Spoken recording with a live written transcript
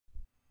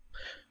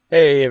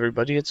Hey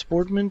everybody, it's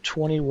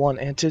Boardman21,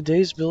 and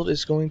today's build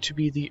is going to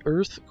be the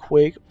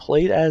EarthQuake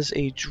played as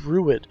a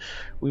Druid.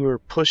 We were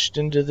pushed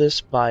into this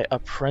by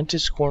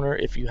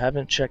ApprenticeCorner. If you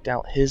haven't checked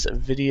out his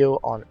video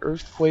on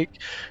EarthQuake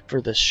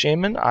for the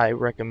Shaman, I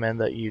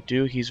recommend that you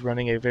do. He's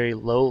running a very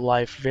low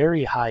life,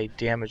 very high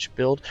damage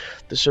build.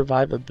 The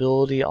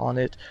survivability on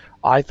it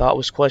I thought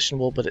was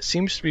questionable, but it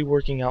seems to be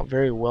working out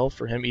very well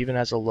for him even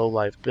as a low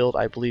life build.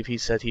 I believe he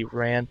said he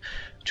ran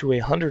to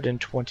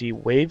 120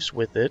 waves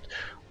with it.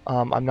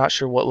 I'm not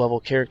sure what level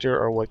character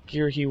or what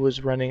gear he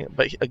was running,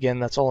 but again,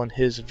 that's all in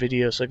his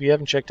video. So if you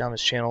haven't checked out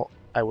his channel,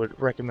 I would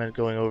recommend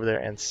going over there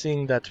and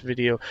seeing that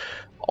video.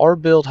 Our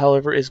build,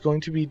 however, is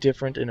going to be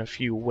different in a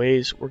few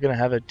ways. We're going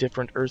to have a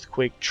different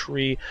EarthQuake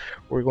tree.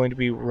 We're going to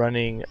be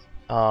running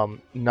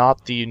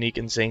not the unique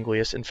and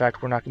Zanglius. In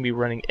fact, we're not going to be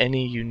running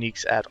any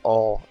uniques at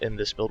all in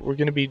this build. We're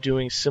going to be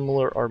doing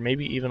similar or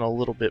maybe even a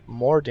little bit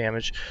more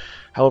damage.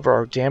 However,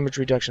 our damage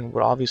reduction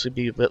would obviously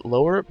be a bit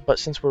lower, but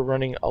since we're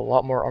running a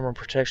lot more armor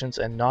protections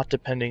and not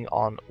depending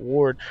on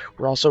ward,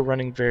 we're also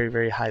running very,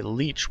 very high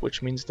leech,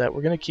 which means that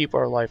we're going to keep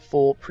our life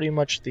full pretty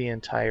much the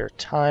entire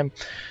time.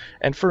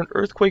 And for an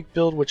EarthQuake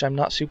build, which I'm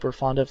not super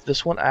fond of,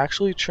 this one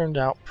actually turned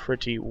out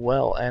pretty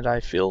well, and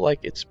I feel like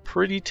it's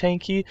pretty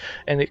tanky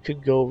and it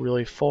could go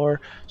really far.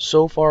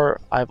 So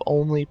far, I've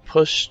only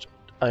pushed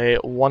a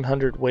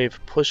 100 wave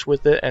push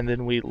with it, and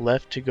then we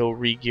left to go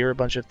re-gear a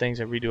bunch of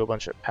things and redo a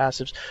bunch of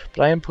passives,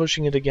 but I am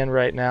pushing it again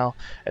right now,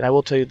 and I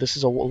will tell you this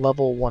is a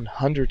level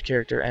 100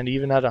 character, and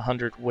even at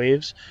 100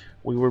 waves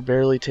we were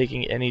barely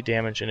taking any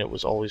damage and it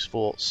was always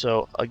full.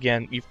 So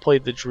again, you've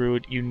played the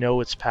Druid, you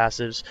know its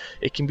passives.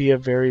 It can be a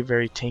very,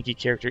 very tanky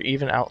character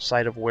even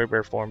outside of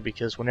werebear form,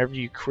 because whenever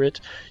you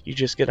crit, you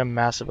just get a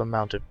massive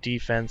amount of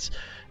defense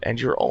and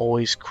you're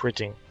always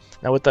critting.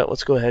 Now with that,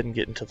 let's go ahead and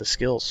get into the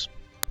skills.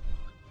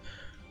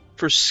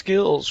 For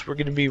skills, we're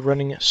going to be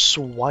running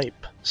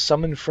Swipe,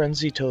 Summon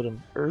Frenzy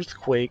Totem,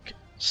 EarthQuake,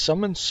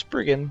 Summon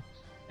Spriggan,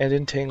 and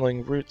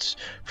Entangling Roots.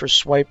 For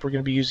Swipe, we're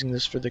going to be using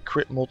this for the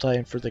crit multi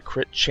and for the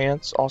crit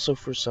chance, also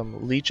for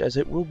some leech, as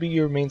it will be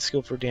your main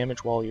skill for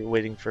damage while you're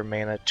waiting for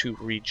mana to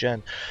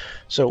regen.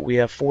 So we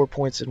have 4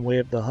 points in Way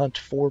of the Hunt,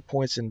 4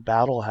 points in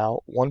Battle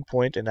Howl, 1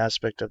 point in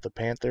Aspect of the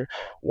Panther,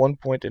 1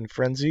 point in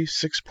Frenzy,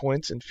 6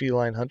 points in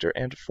Feline Hunter,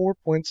 and 4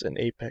 points in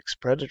Apex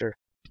Predator.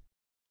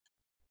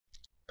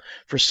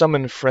 For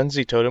Summon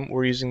Frenzy Totem,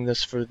 we're using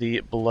this for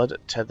the Blood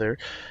Tether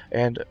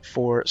and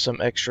for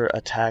some extra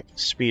attack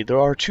speed. There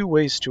are 2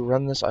 ways to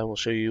run this. I will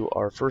show you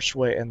our first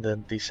way and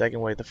then the second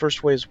way. The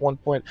first way is 1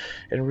 point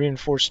in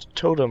Reinforced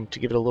Totem to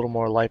give it a little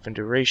more life and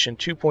duration,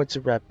 2 points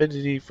of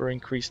Rapidity for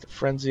increased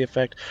Frenzy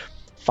effect,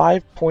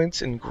 5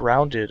 points in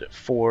Grounded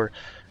for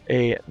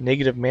a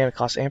negative mana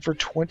cost, and for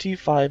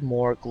 25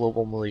 more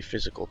global melee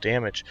physical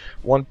damage.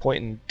 1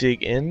 point in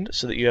Dig In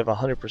so that you have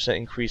 100%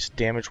 increased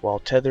damage while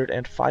tethered,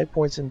 and 5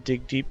 points in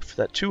Dig Deep for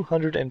that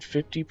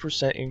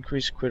 250%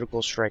 increased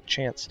critical strike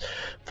chance.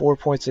 4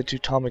 points in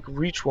Teutonic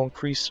Reach will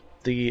increase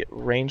the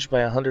range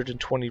by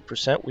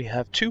 120%. We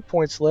have 2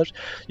 points left.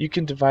 You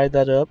can divide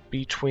that up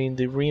between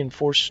the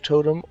Reinforced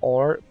Totem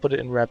or put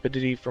it in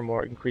Rapidity for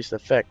more increased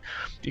effect.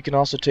 You can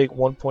also take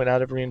 1 point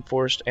out of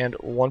Reinforced and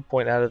 1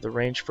 point out of the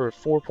range for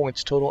 4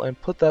 points total,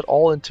 and put that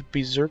all into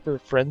Berserker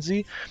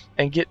Frenzy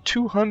and get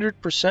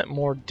 200%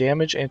 more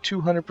damage and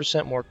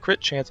 200% more crit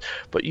chance,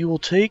 but you will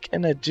take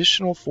an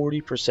additional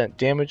 40%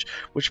 damage,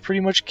 which pretty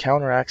much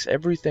counteracts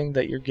everything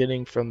that you're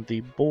getting from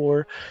the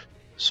boar.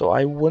 So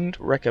I wouldn't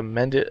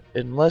recommend it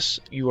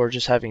unless you are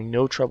just having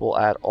no trouble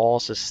at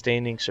all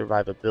sustaining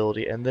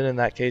survivability, and then in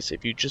that case,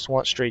 if you just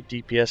want straight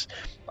DPS,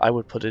 I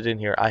would put it in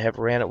here. I have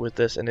ran it with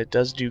this and it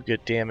does do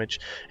good damage,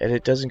 and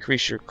it does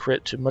increase your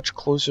crit to much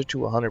closer to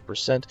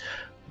 100%,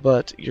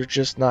 but you're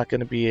just not going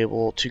to be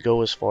able to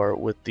go as far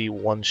with the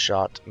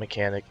one-shot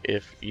mechanic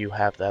if you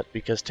have that,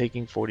 because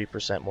taking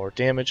 40% more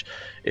damage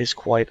is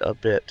quite a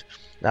bit.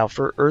 Now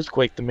for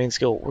EarthQuake, the main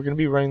skill, we're going to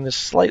be running this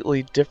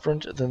slightly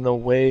different than the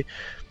way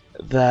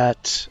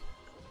that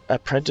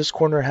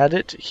ApprenticeCorner had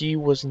it. He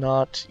was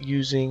not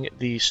using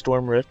the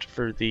Storm Rift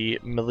for the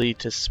melee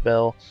to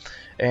spell,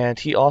 and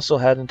he also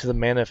had into the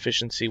mana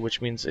efficiency,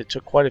 which means it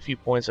took quite a few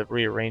points of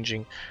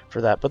rearranging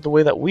for that. But the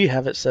way that we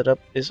have it set up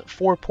is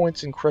 4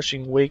 points in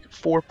Crushing Wake,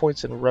 4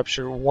 points in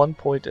Rupture, 1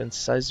 point in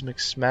Seismic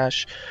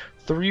Smash,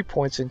 3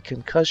 points in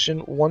Concussion,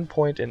 1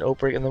 point in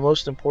Outbreak, and the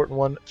most important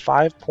one,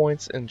 5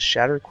 points in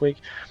Shatterquake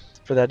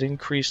for that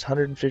increased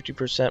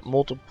 150%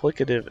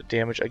 multiplicative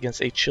damage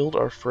against a chilled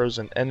or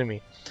frozen enemy.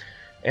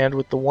 And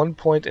with the 1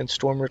 point in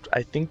Storm Rift,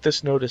 I think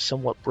this node is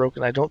somewhat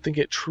broken. I don't think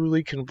it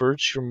truly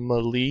converts your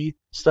melee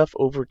stuff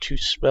over to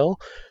spell,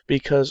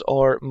 because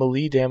our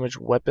melee damage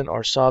weapon,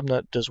 our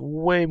Sabna, does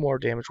way more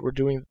damage. We're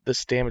doing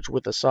this damage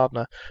with a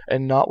Sabna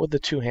and not with the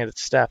two-handed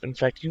staff. In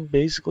fact, you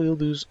basically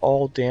lose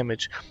all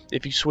damage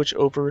if you switch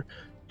over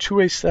to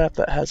a staff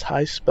that has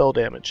high spell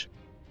damage.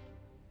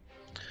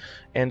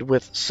 And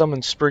with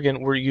Summon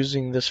Spriggan, we're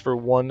using this for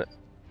 1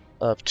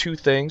 of 2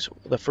 things.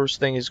 The first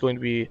thing is going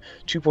to be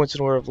 2 points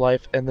in Aura of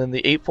Life, and then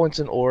the 8 points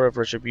in Aura of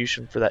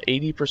Retribution for that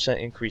 80%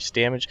 increased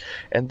damage.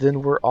 And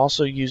then we're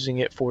also using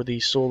it for the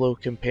solo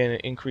companion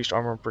increased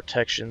armor and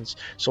protections,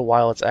 so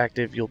while it's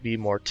active you'll be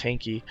more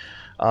tanky.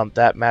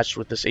 That matched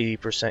with this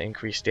 80%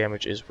 increased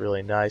damage is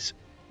really nice.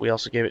 We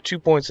also gave it 2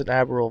 points in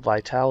Abral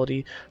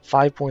Vitality,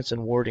 5 points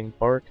in Warding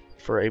Bark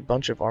for a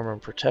bunch of armor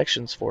and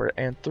protections for it,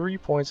 and 3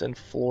 points in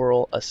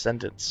Floral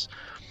Ascendance.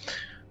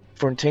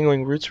 For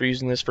Entangling Roots, we're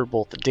using this for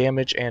both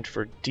damage and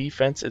for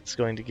defense. It's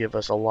going to give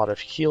us a lot of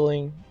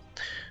healing.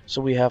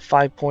 So we have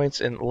 5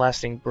 points in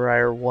Lasting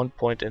Briar, 1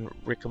 point in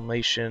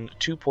Reclamation,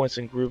 2 points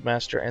in Groove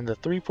Master, and the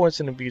 3 points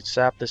in Imbue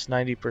Sap. This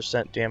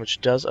 90% damage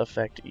does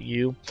affect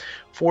you.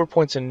 4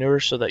 points in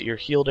Nourish so that you're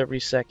healed every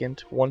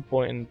second, 1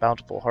 point in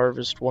Bountiful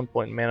Harvest, 1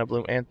 point in Mana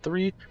Bloom, and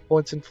 3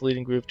 points in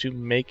Fleeting Groove to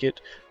make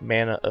it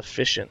mana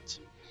efficient.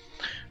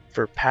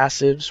 For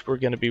passives, we're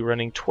going to be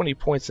running 20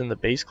 points in the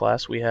base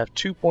class. We have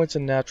 2 points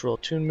in Natural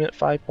Attunement,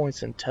 5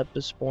 points in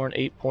Tempestborn,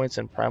 8 points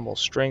in Primal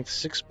Strength,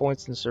 6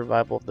 points in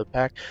Survival of the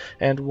Pack,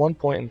 and 1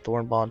 point in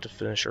Thornbond to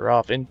finish her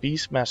off. In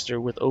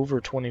Beastmaster, with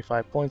over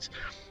 25 points,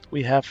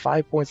 we have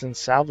 5 points in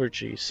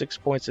Salvagey, 6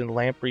 points in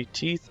Lamprey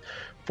Teeth,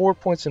 4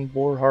 points in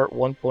Boarheart,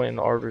 1 point in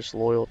Arbor's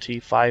Loyalty,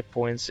 5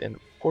 points in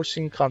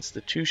Coursing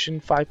Constitution,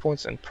 5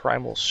 points in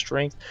Primal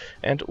Strength,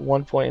 and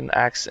 1 point in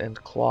Axe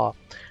and Claw.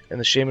 In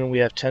the Shaman, we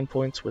have 10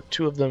 points, with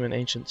 2 of them in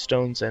Ancient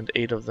Stones and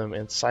 8 of them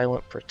in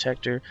Silent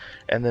Protector,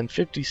 and then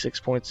 56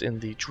 points in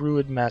the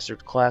Druid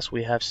Mastered class.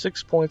 We have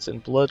 6 points in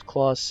Blood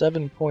Claws,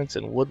 7 points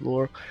in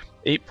Woodlore,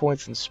 8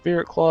 points in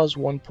Spirit Claws,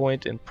 1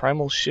 point in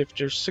Primal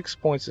Shifter, 6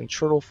 points in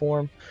Turtle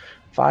Form,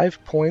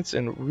 5 points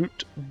in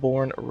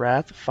Rootborn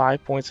Wrath,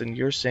 5 points in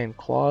Ursane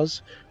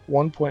Claws,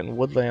 1 point in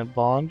Woodland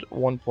Bond,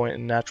 1 point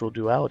in Natural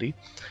Duality,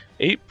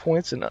 8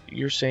 points in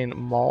Ursane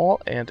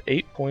Maul, and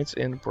 8 points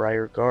in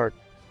Briar Guard.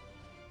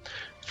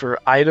 For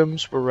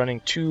items, we're running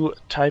 2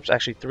 types,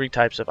 actually 3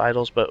 types of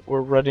idols, but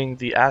we're running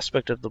the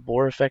Aspect of the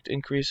Boar effect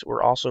increase.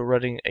 We're also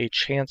running a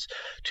chance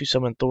to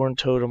summon Thorn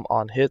Totem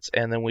on hits,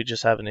 and then we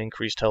just have an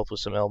increased health with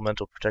some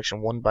elemental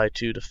protection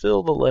 1x2 to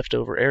fill the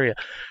leftover area.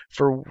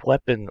 For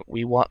weapon,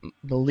 we want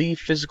melee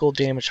physical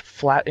damage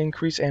flat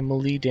increase and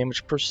melee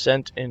damage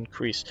percent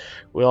increase.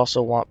 We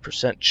also want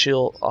percent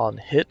chill on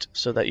hit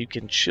so that you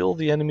can chill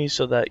the enemy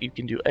so that you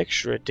can do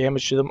extra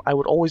damage to them. I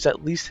would always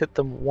at least hit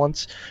them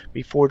once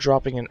before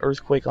dropping an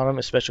EarthQuake on them,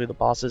 especially the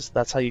bosses.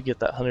 That's how you get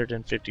that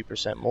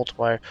 150%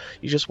 multiplier.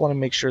 You just want to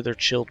make sure they're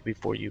chilled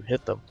before you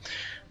hit them.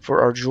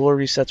 For our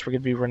jewelry sets, we're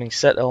going to be running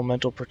set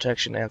elemental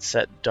protection and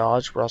set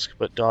dodge. We're also going to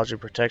put dodge and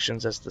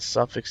protections as the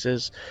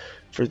suffixes.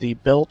 For the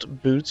belt,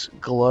 boots,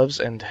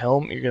 gloves, and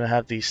helm, you're going to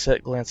have the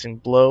set glancing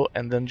blow,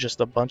 and then just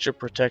a bunch of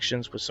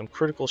protections with some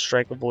critical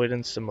strike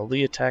avoidance, some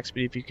melee attack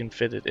speed if you can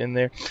fit it in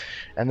there.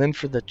 And then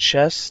for the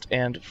chest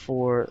and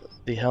for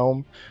the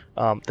helm,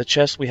 the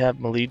chest, we have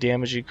melee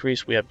damage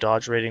increase, we have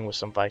dodge rating with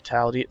some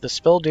vitality. The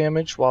spell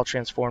damage while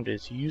transformed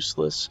is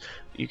useless.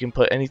 You can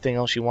put anything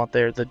else you want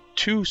there. The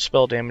 2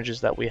 spell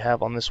damages that we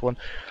have on this one,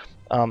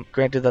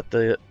 granted that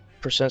the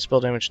percent spell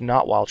damage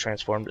not while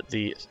transformed,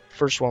 the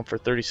first one for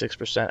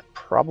 36%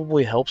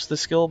 probably helps the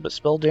skill, but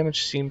spell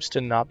damage seems to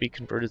not be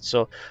converted,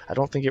 so I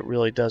don't think it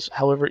really does.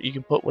 However, you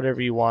can put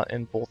whatever you want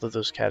in both of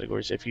those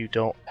categories. If you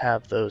don't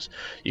have those,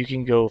 you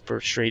can go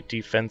for straight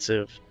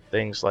defensive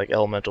things like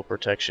elemental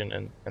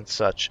protection and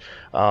such.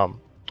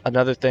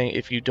 Another thing,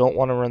 if you don't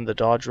want to run the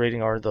dodge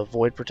rating or the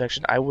void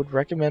protection, I would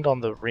recommend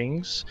on the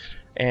rings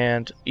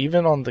and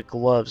even on the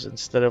gloves,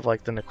 instead of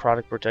like the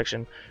necrotic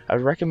protection, I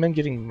would recommend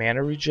getting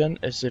mana regen,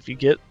 as if you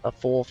get a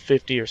full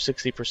 50 or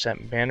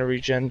 60% mana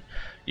regen,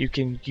 you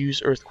can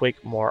use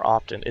EarthQuake more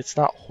often. It's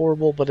not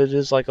horrible, but it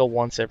is like a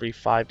once every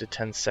 5 to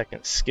 10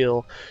 second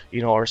skill,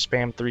 you know, or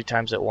spam 3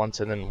 times at once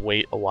and then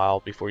wait a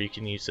while before you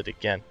can use it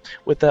again.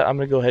 With that, I'm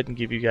going to go ahead and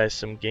give you guys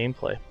some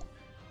gameplay.